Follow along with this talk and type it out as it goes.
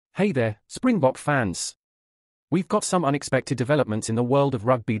Hey there, Springbok fans. We've got some unexpected developments in the world of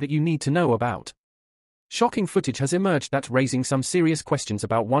rugby that you need to know about. Shocking footage has emerged that's raising some serious questions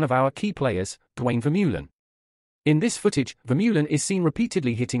about one of our key players, Vermeulen. In this footage, Vermeulen is seen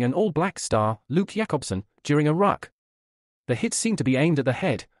repeatedly hitting an All Black star, Luke Jacobson, during a ruck. The hits seem to be aimed at the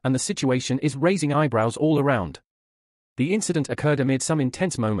head, and the situation is raising eyebrows all around. The incident occurred amid some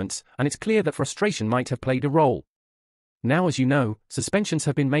intense moments, and it's clear that frustration might have played a role. Now, as you know, suspensions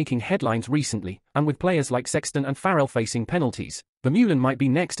have been making headlines recently, and with players like Sexton and Farrell facing penalties, Vermeulen might be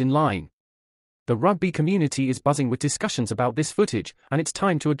next in line. The rugby community is buzzing with discussions about this footage, and it's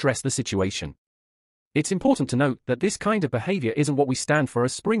time to address the situation. It's important to note that this kind of behaviour isn't what we stand for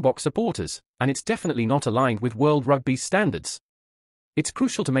as Springbok supporters, and it's definitely not aligned with World Rugby's standards. It's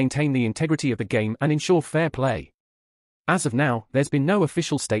crucial to maintain the integrity of the game and ensure fair play. As of now, there's been no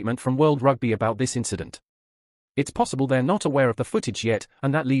official statement from World Rugby about this incident. It's possible they're not aware of the footage yet,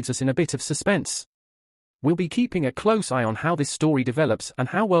 and that leaves us in a bit of suspense. We'll be keeping a close eye on how this story develops and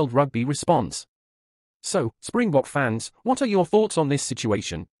how World Rugby responds. So, Springbok fans, what are your thoughts on this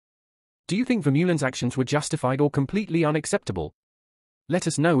situation? Do you think Vermeulen's actions were justified or completely unacceptable? Let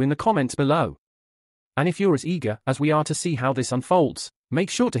us know in the comments below. And if you're as eager as we are to see how this unfolds, make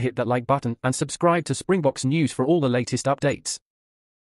sure to hit that like button and subscribe to Springboks News for all the latest updates.